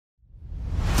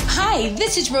Hi,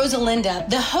 this is Rosalinda,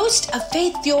 the host of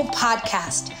Faith Fuel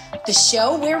Podcast, the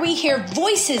show where we hear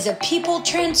voices of people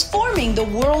transforming the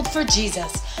world for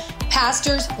Jesus.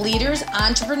 Pastors, leaders,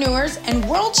 entrepreneurs, and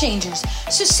world changers.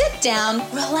 So sit down,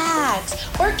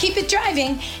 relax, or keep it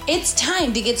driving. It's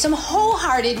time to get some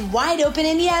wholehearted, wide open,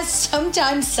 and yes,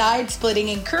 sometimes side-splitting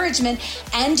encouragement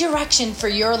and direction for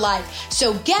your life.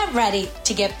 So get ready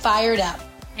to get fired up.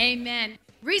 Amen.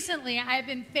 Recently, I've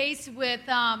been faced with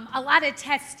a lot of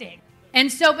testing.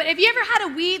 But have you ever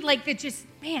had a weed like that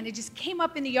it just came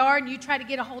up in the yard and you try to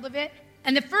get a hold of it?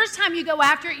 And the first time you go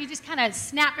after it, you just kind of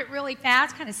snap it really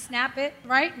fast,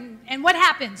 right? And what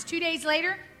happens? 2 days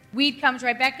later, weed comes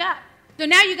right back up. So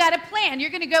now you got a plan.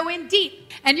 You're going to go in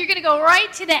deep, and you're going to go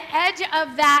right to the edge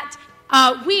of that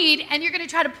weed, and you're going to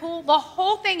try to pull the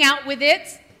whole thing out with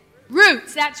its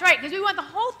roots. That's right, because we want the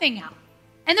whole thing out.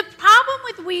 And the problem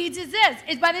with weeds is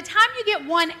by the time you get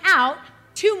one out,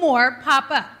 two more pop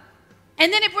up.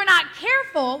 And then if we're not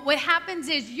careful, what happens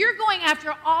is you're going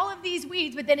after all of these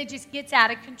weeds, but then it just gets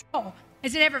out of control.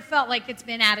 Has it ever felt like it's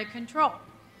been out of control?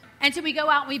 And so we go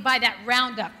out and we buy that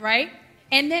Roundup, right?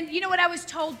 And then, you know what I was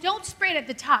told? Don't spray it at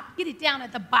the top. Get it down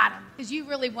at the bottom because you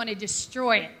really want to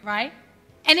destroy it, right?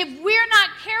 And if we're not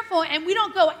careful and we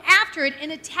don't go after it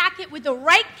and attack it with the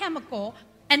right chemical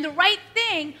and the right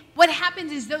thing, what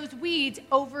happens is those weeds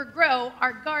overgrow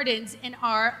our gardens and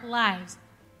our lives.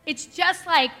 It's just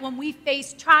like when we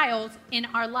face trials in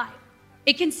our life.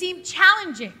 It can seem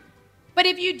challenging, but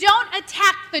if you don't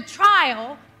attack the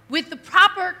trial with the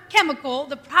proper chemical,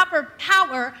 the proper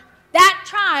power, that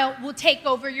trial will take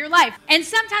over your life. And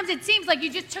sometimes it seems like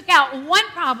you just took out one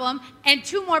problem and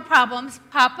two more problems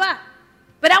pop up.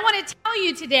 But I want to tell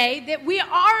you today that we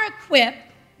are equipped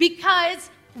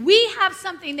because we have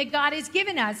something that God has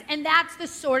given us, and that's the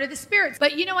sword of the Spirit.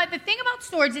 But you know what? The thing about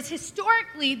swords is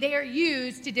historically they are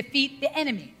used to defeat the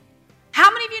enemy.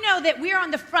 How many of you know that we're on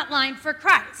the front line for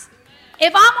Christ?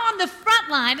 If I'm on the front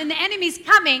line and the enemy's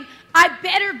coming, I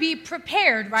better be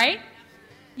prepared, right?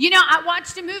 You know, I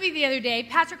watched a movie the other day.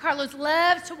 Pastor Carlos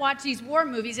loves to watch these war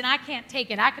movies, and I can't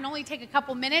take it. I can only take a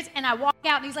couple minutes, and I walk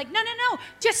out, and he's like, no,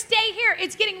 just stay here.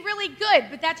 It's getting really good.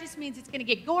 But that just means it's going to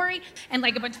get gory, and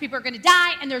like a bunch of people are going to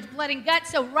die, and there's blood and guts.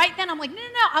 So right then, I'm like, no,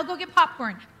 I'll go get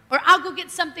popcorn, or I'll go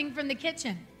get something from the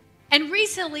kitchen. And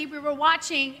recently, we were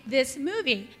watching this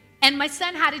movie, and my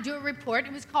son had to do a report.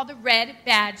 It was called The Red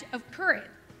Badge of Courage,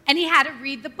 and he had to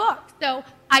read the book. So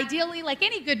ideally, like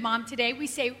any good mom today, we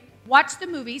say, watch the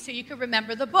movie so you can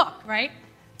remember the book, right?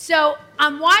 So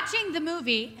I'm watching the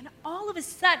movie, and all of a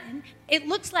sudden, it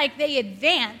looks like they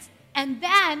advance. And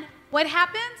then what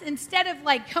happens? Instead of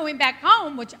like going back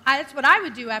home, that's what I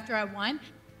would do after I won,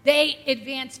 they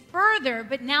advance further,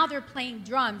 but now they're playing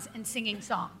drums and singing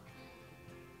songs.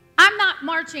 I'm not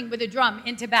marching with a drum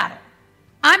into battle.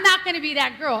 I'm not going to be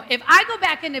that girl. If I go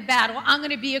back into battle, I'm going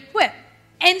to be equipped.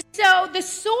 And so the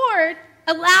sword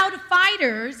allowed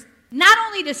fighters not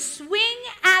only to swing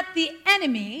at the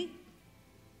enemy,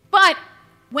 but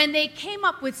when they came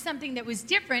up with something that was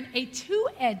different, a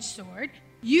two-edged sword,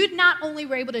 you not only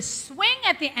were able to swing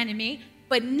at the enemy,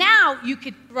 but now you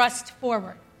could thrust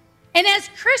forward. And as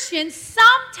Christians,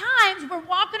 sometimes we're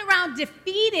walking around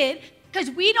defeated because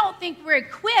we don't think we're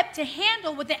equipped to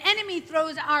handle what the enemy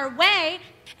throws our way.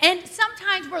 And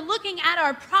sometimes we're looking at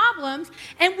our problems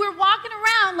and we're walking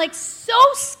around like so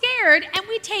scared, and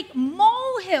we take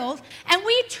molehills and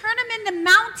we turn them into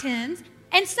mountains,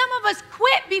 and some of us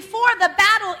quit before the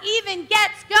battle even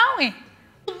gets going.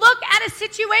 You look at a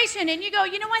situation and you go,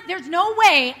 you know what? There's no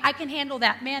way I can handle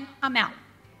that. Man, I'm out.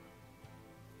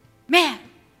 Man,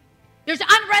 there's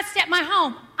unrest at my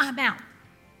home. I'm out.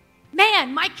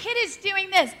 Man, my kid is doing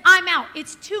this. I'm out.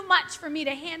 It's too much for me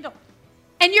to handle.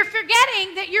 And you're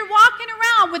forgetting that you're walking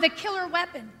around with a killer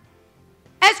weapon.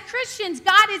 As Christians,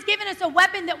 God has given us a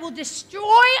weapon that will destroy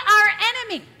our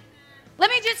enemy. Let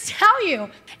me just tell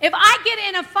you, if I get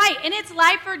in a fight and it's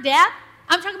life or death,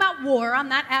 I'm talking about war. I'm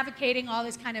not advocating all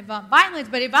this kind of violence.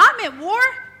 But if I'm at war,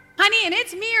 honey, and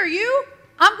it's me or you,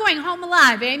 I'm going home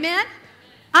alive. Amen?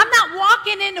 I'm not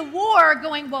walking into war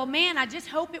going, well, man, I just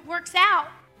hope it works out.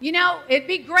 You know, it'd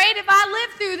be great if I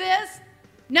lived through this.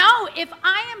 No, if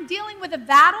I am dealing with a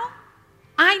battle,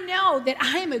 I know that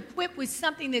I am equipped with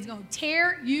something that's going to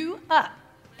tear you up,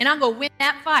 and I'm going to win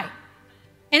that fight.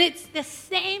 And it's the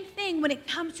same thing when it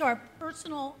comes to our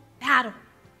personal battle.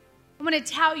 I'm going to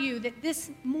tell you that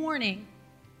this morning,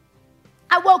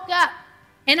 I woke up,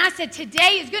 and I said,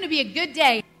 today is going to be a good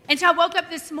day. And so I woke up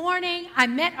this morning, I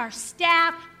met our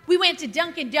staff, we went to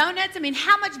Dunkin' Donuts. I mean,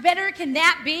 how much better can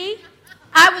that be?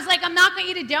 I was like, I'm not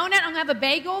going to eat a donut. I'm going to have a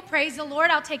bagel. Praise the Lord.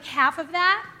 I'll take half of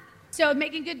that. So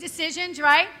making good decisions,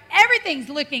 right? Everything's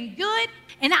looking good.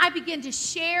 And I began to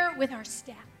share with our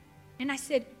staff. And I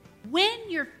said, when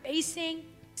you're facing a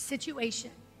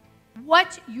situation,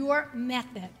 what's your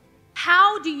method?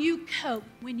 How do you cope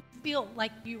when you feel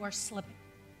like you are slipping?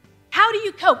 How do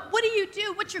you cope? What do you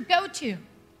do? What's your go-to?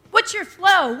 What's your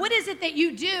flow? What is it that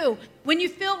you do when you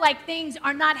feel like things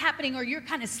are not happening or you're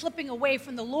kind of slipping away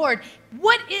from the Lord?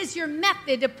 What is your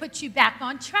method to put you back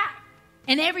on track?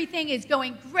 And everything is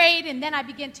going great. And then I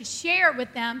began to share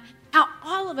with them how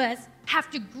all of us have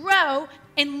to grow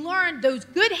and learn those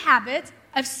good habits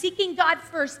of seeking God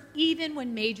first, even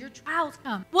when major trials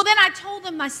come. Well, then I told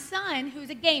them my son, who's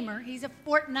a gamer, he's a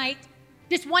Fortnite.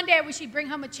 Just one day I wish he'd bring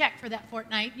home a check for that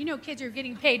Fortnite. You know, kids are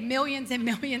getting paid millions and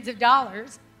millions of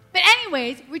dollars. But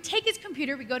anyways, we take his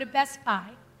computer, we go to Best Buy,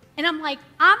 and I'm like,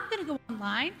 I'm going to go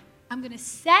online. I'm going to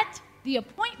set the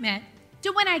appointment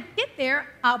so when I get there,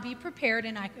 I'll be prepared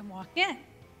and I can walk in.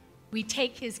 We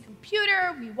take his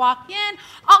computer, we walk in.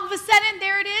 All of a sudden,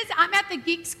 there it is. I'm at the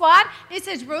Geek Squad. It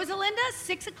says, Rosalinda,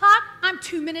 6 o'clock. I'm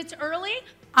 2 minutes early.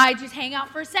 I just hang out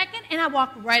for a second, and I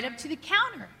walk right up to the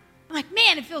counter. I'm like,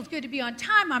 man, it feels good to be on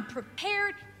time. I'm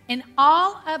prepared. And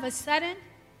all of a sudden,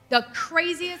 the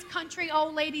craziest country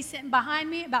old lady sitting behind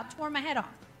me about tore my head off.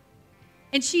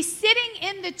 And she's sitting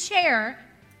in the chair,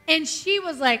 and she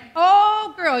was like,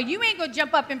 oh, girl, you ain't going to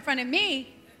jump up in front of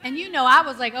me. And you know, I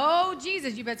was like, oh,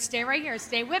 Jesus, you better stay right here.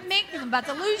 Stay with me because I'm about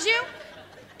to lose you.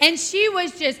 And she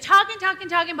was just talking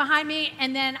behind me.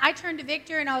 And then I turned to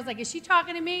Victor, and I was like, is she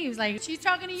talking to me? He was like, she's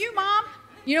talking to you, Mom.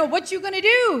 You know, what you going to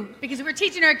do? Because we're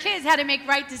teaching our kids how to make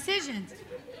right decisions.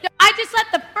 So I just let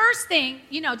the first thing,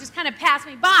 you know, just kind of pass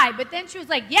me by. But then she was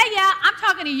like, yeah, I'm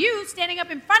talking to you, standing up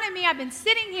in front of me. I've been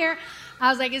sitting here. I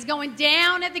was like, it's going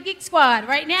down at the Geek Squad.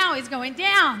 Right now, it's going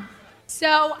down.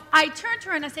 So I turned to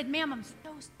her and I said, ma'am, I'm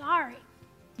so sorry.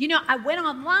 You know, I went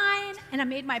online and I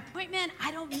made my appointment.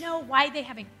 I don't know why they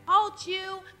haven't called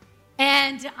you.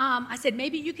 And I said,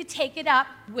 maybe you could take it up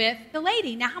with the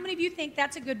lady. Now, how many of you think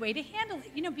that's a good way to handle it?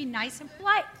 You know, be nice and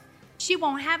polite. She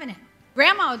won't have it.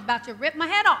 Grandma was about to rip my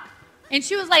head off. And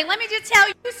she was like, let me just tell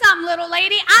you something, little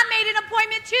lady. I made an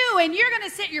appointment too, and you're going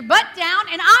to sit your butt down,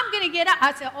 and I'm going to get up.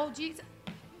 I said, oh, Jesus.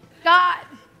 God,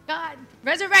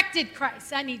 resurrected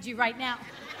Christ, I need you right now.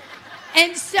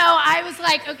 And so I was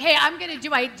like, okay, I'm going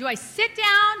to, do I sit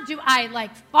down? Do I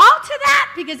like fall to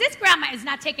that? Because this grandma is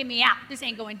not taking me out. This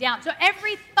ain't going down. So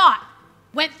every thought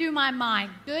went through my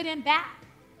mind, good and bad,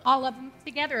 all of them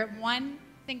together at one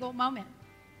single moment.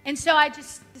 And so I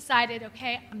just decided,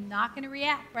 okay, I'm not going to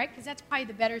react, right? Because that's probably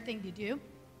the better thing to do.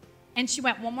 And she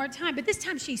went one more time, but this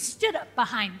time she stood up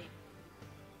behind me.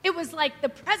 It was like the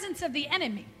presence of the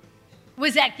enemy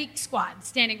was at Geek Squad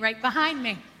standing right behind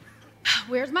me.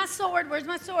 Where's my sword? Where's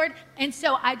my sword? And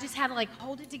so I just had to like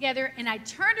hold it together, and I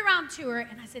turned around to her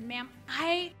and I said, ma'am,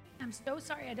 I'm so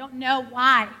sorry. I don't know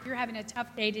why you're having a tough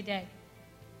day today.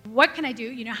 What can I do?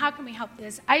 You know, how can we help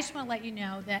this? I just want to let you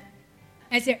know that,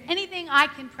 is there anything I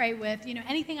can pray with? You know,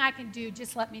 anything I can do,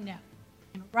 just let me know.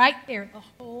 And right there, the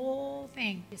whole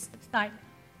thing just subsided.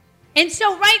 And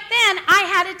so right then, I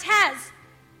had a test.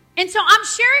 And so I'm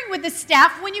sharing with the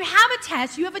staff, when you have a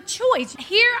test, you have a choice.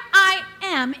 Here I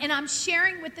am, and I'm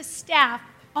sharing with the staff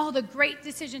all the great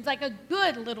decisions like a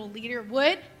good little leader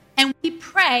would. And we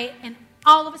pray, and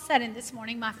all of a sudden this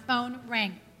morning, my phone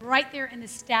rang right there in the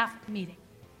staff meeting.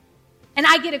 And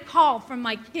I get a call from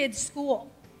my kid's school.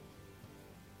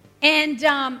 And,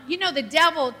 you know, the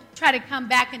devil tried to come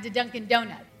back into Dunkin'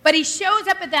 Donuts. But he shows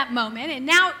up at that moment, and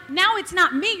now it's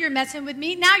not me you're messing with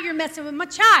me. Now you're messing with my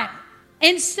child.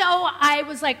 And so I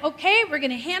was like, okay, we're going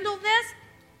to handle this.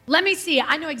 Let me see.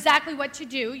 I know exactly what to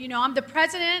do. You know, I'm the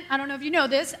president, I don't know if you know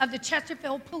this, of the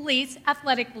Chesterfield Police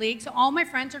Athletic League. So all my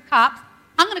friends are cops.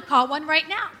 I'm going to call one right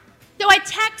now. So I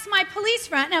text my police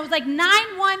friend, and I was like,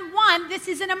 911, this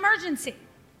is an emergency.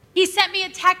 He sent me a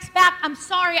text back, I'm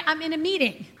sorry, I'm in a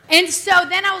meeting. And so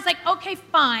then I was like, okay,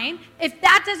 fine. If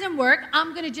that doesn't work,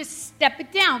 I'm going to just step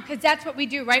it down, because that's what we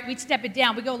do, right? We step it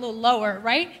down. We go a little lower,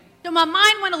 right? So my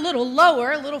mind went a little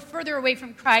lower, a little further away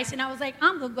from Christ, and I was like,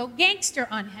 I'm going to go gangster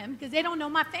on him because they don't know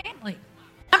my family.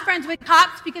 I'm friends with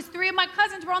cops because 3 of my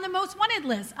cousins were on the most wanted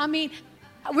list. I mean,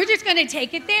 we're just going to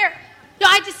take it there. So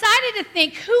I decided to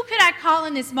think, who could I call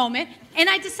in this moment? And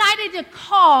I decided to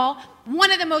call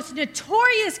one of the most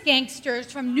notorious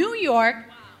gangsters from New York,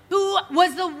 who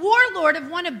was the warlord of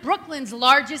one of Brooklyn's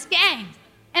largest gangs.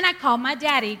 And I called my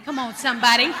daddy. Come on,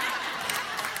 somebody.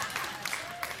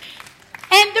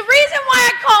 And the reason why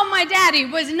I called my daddy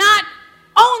was not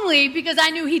only because I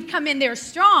knew he'd come in there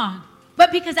strong,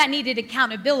 but because I needed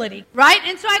accountability, right?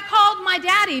 And so I called my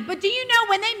daddy. But do you know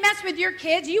when they mess with your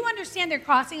kids, you understand they're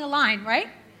crossing a line, right?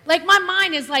 Like my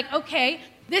mind is like, okay,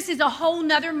 this is a whole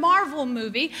nother Marvel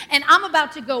movie, and I'm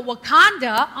about to go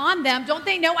Wakanda on them. Don't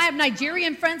they know I have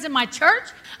Nigerian friends in my church?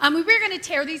 We're going to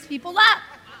tear these people up.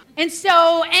 And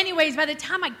so anyways, by the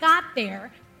time I got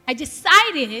there, I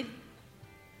decided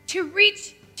to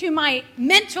reach to my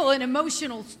mental and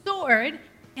emotional sword,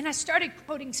 and I started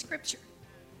quoting scripture.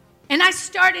 And I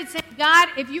started saying, God,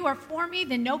 if you are for me,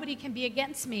 then nobody can be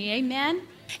against me. Amen?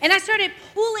 And I started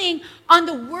pulling on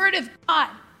the word of God.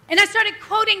 And I started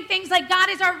quoting things like, God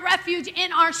is our refuge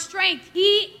and our strength.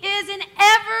 He is an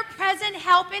ever-present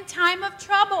help in time of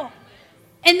trouble.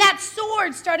 And that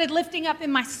sword started lifting up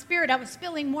in my spirit. I was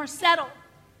feeling more settled.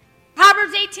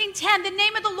 Proverbs 18:10, the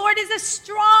name of the Lord is a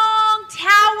strong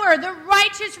tower. The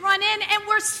righteous run in and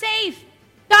we're safe.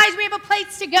 Guys, we have a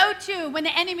place to go to when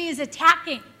the enemy is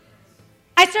attacking.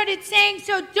 I started saying,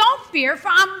 so don't fear, for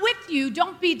I'm with you.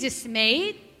 Don't be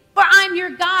dismayed, for I'm your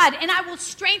God, and I will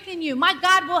strengthen you. My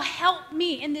God will help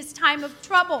me in this time of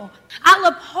trouble. I'll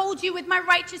uphold you with my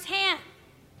righteous hand.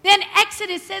 Then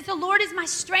Exodus says, the Lord is my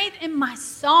strength and my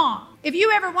song. If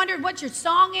you ever wondered what your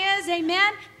song is,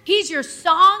 amen, he's your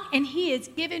song, and he has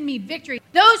given me victory.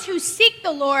 Those who seek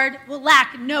the Lord will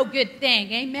lack no good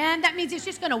thing, amen. That means it's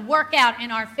just going to work out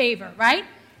in our favor, right?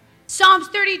 Psalms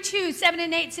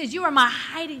 32:7-8 says, you are my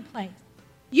hiding place.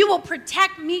 You will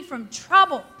protect me from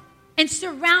trouble and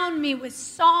surround me with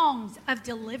songs of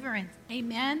deliverance.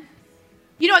 Amen.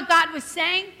 You know what God was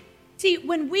saying? See,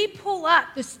 when we pull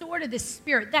up the sword of the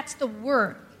Spirit, that's the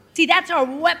word. See, that's our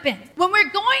weapon. When we're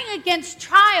going against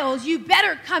trials, you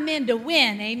better come in to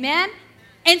win. Amen.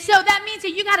 And so that means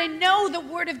that you got to know the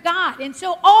word of God. And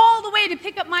so all the way to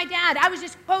pick up my dad, I was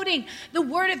just quoting the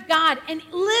word of God. And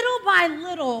little by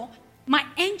little, my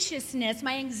anxiousness,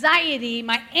 my anxiety,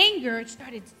 my anger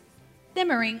started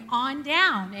simmering on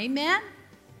down. Amen?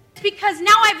 Because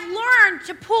now I've learned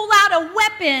to pull out a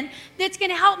weapon that's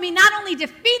going to help me not only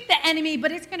defeat the enemy,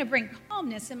 but it's going to bring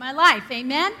calmness in my life.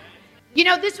 Amen? You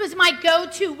know, this was my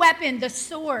go-to weapon, the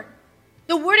sword.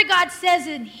 The Word of God says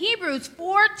in Hebrews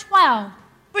 4:12,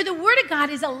 for the Word of God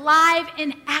is alive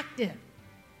and active.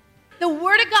 The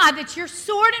Word of God, that's your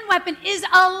sword and weapon, is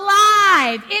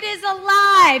alive. It is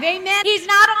alive. Amen. He's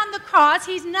not on the cross.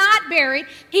 He's not buried.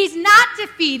 He's not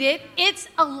defeated. It's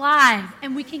alive.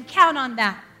 And we can count on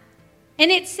that. And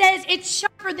it says it's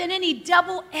sharper than any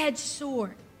double-edged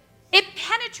sword. It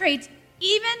penetrates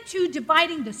even to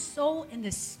dividing the soul and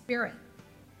the spirit,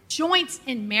 joints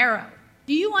and marrow.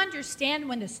 Do you understand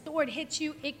when the sword hits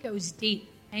you, it goes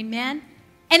deep. Amen.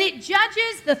 And it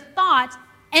judges the thoughts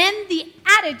and the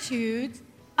attitudes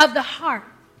of the heart.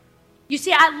 You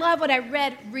see, I love what I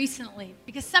read recently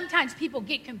because sometimes people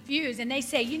get confused and they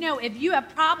say, you know, if you have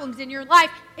problems in your life,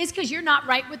 it's because you're not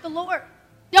right with the Lord.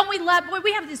 Don't we love, boy,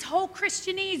 we have this whole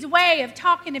Christianese way of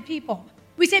talking to people.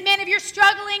 We say, man, if you're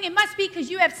struggling, it must be because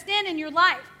you have sin in your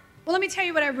life. Well, let me tell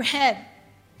you what I read.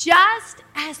 Just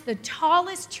as the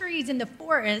tallest trees in the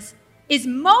forest is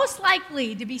most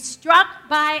likely to be struck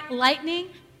by lightning,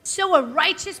 so a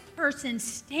righteous person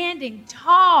standing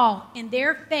tall in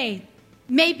their faith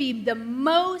may be the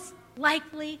most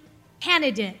likely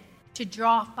candidate to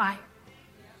draw fire.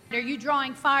 Are you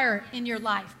drawing fire in your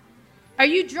life? Are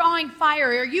you drawing fire?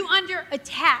 Are you under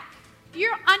attack? If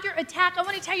you're under attack, I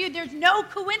want to tell you there's no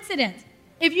coincidence.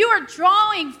 If you are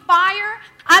drawing fire,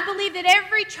 I believe that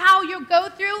every trial you'll go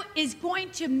through is going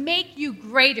to make you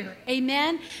greater.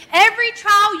 Amen? Every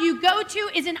trial you go to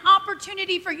is an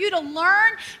opportunity for you to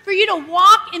learn, for you to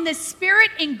walk in the Spirit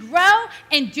and grow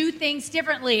and do things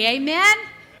differently. Amen?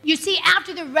 You see,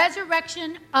 after the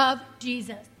resurrection of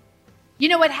Jesus, you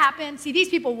know what happened? See, these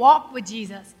people walked with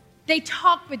Jesus. They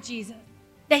talked with Jesus.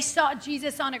 They saw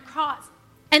Jesus on a cross.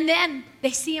 And then they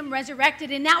see him resurrected,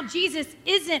 and now Jesus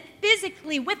isn't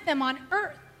physically with them on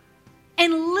earth.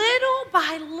 And little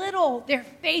by little, their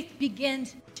faith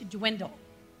begins to dwindle.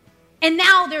 And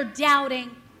now they're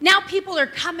doubting. Now people are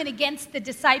coming against the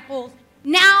disciples.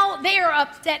 Now they are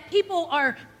upset. People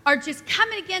are just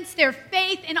coming against their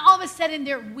faith, and all of a sudden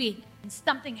they're weak, and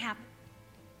something happened.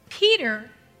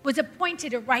 Peter was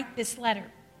appointed to write this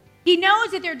letter. He knows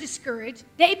that they're discouraged,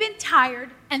 they've been tired,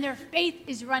 and their faith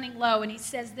is running low. And he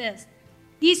says this,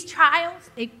 these trials,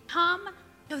 they come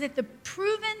so that the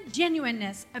proven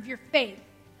genuineness of your faith,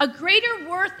 a greater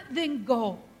worth than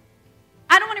gold.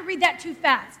 I don't want to read that too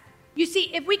fast. You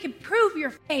see, if we can prove your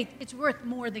faith, it's worth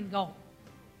more than gold.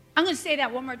 I'm going to say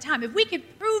that one more time. If we can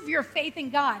prove your faith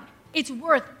in God, it's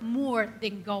worth more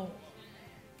than gold.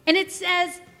 And it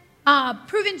says,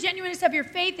 proven genuineness of your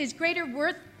faith is greater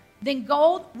worth than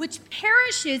gold, which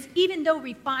perishes even though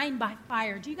refined by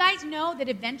fire. Do you guys know that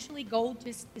eventually gold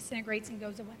just disintegrates and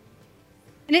goes away?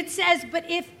 And it says, but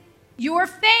if your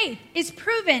faith is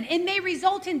proven, it may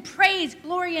result in praise,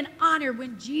 glory, and honor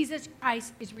when Jesus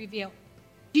Christ is revealed.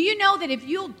 Do you know that if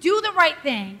you'll do the right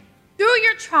thing through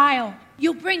your trial,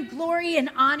 you'll bring glory and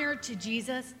honor to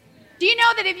Jesus? Do you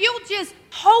know that if you'll just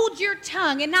hold your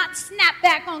tongue and not snap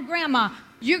back on grandma,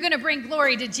 you're going to bring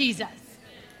glory to Jesus?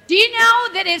 Do you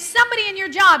know that if somebody in your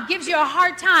job gives you a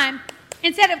hard time,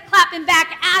 instead of clapping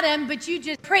back at him, but you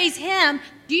just praise him,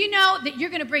 do you know that you're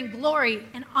going to bring glory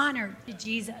and honor to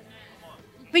Jesus?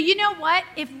 But you know what?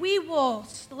 If we will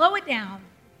slow it down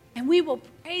and we will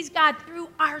praise God through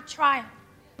our trial,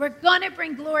 we're going to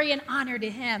bring glory and honor to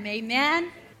him.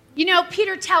 Amen? You know,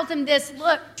 Peter tells him this,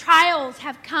 look, trials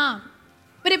have come.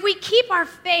 But if we keep our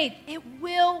faith, it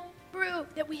will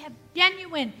prove that we have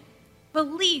genuine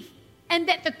belief and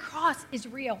that the cross is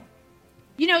real.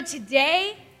 You know,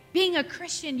 today, being a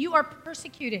Christian, you are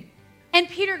persecuted. And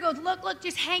Peter goes, look,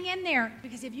 just hang in there.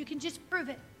 Because if you can just prove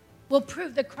it, we'll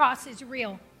prove the cross is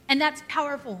real. And that's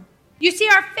powerful. You see,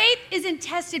 our faith isn't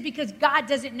tested because God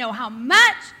doesn't know how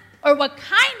much or what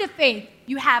kind of faith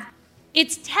you have.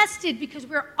 It's tested because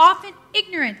we're often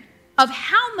ignorant of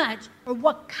how much or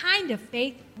what kind of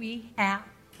faith we have.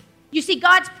 You see,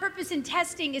 God's purpose in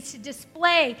testing is to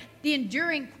display the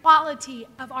enduring quality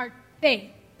of our faith.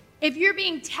 If you're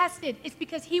being tested, it's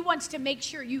because he wants to make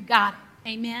sure you got it.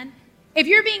 Amen? If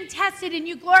you're being tested and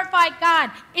you glorify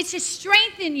God, it's to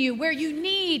strengthen you where you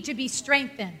need to be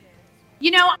strengthened.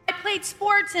 You know, I played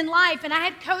sports in life, and I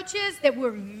had coaches that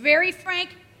were very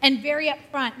frank and very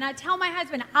upfront. And I tell my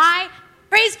husband, I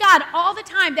praise God all the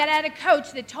time that I had a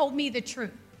coach that told me the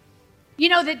truth. You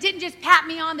know, that didn't just pat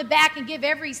me on the back and give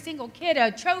every single kid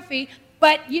a trophy,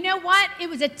 but you know what? It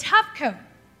was a tough coach.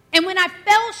 And when I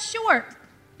fell short,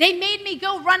 they made me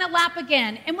go run a lap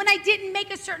again. And when I didn't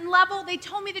make a certain level, they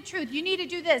told me the truth. You need to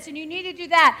do this and you need to do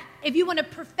that if you want to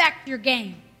perfect your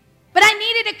game. But I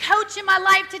needed a coach in my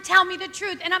life to tell me the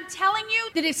truth. And I'm telling you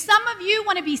that if some of you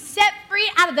want to be set free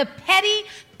out of the petty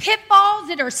pitfalls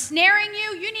that are snaring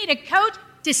you, you need a coach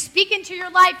to speak into your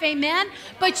life, amen?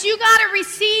 But you got to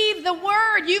receive the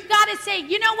word. You've got to say,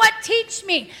 you know what? Teach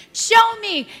me, show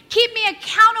me, keep me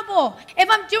accountable. If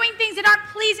I'm doing things that aren't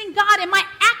pleasing God and my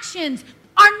actions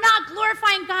are not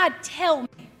glorifying God, tell me.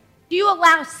 Do you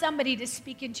allow somebody to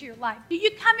speak into your life? Do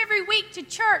you come every week to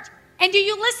church and do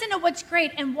you listen to what's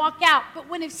great and walk out? But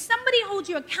if somebody holds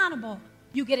you accountable,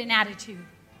 you get an attitude.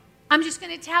 I'm just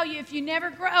going to tell you, if you never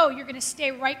grow, you're going to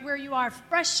stay right where you are,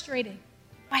 frustrated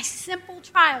by simple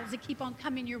trials that keep on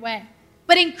coming your way.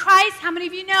 But in Christ, how many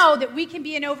of you know that we can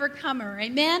be an overcomer?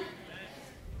 Amen?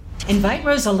 Invite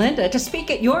Rosalinda to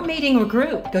speak at your meeting or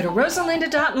group. Go to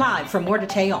rosalinda.live for more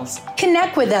details.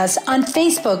 Connect with us on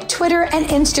Facebook, Twitter, and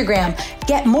Instagram.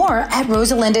 Get more at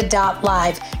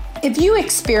rosalinda.live. If you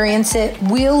experience it,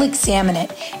 we'll examine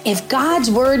it. If God's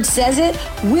word says it,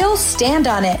 we'll stand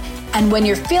on it. And when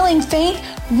you're feeling faint,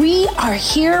 we are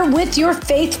here with your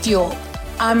faith fuel.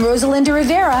 I'm Rosalinda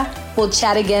Rivera. We'll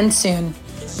chat again soon.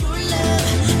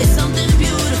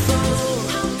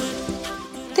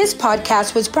 This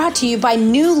podcast was brought to you by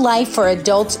New Life for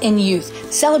Adults and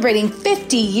Youth, celebrating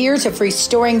 50 years of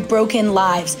restoring broken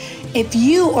lives. If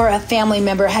you or a family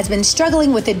member has been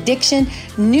struggling with addiction,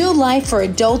 New Life for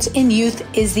Adults and Youth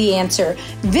is the answer.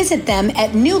 Visit them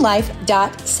at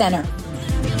newlife.center.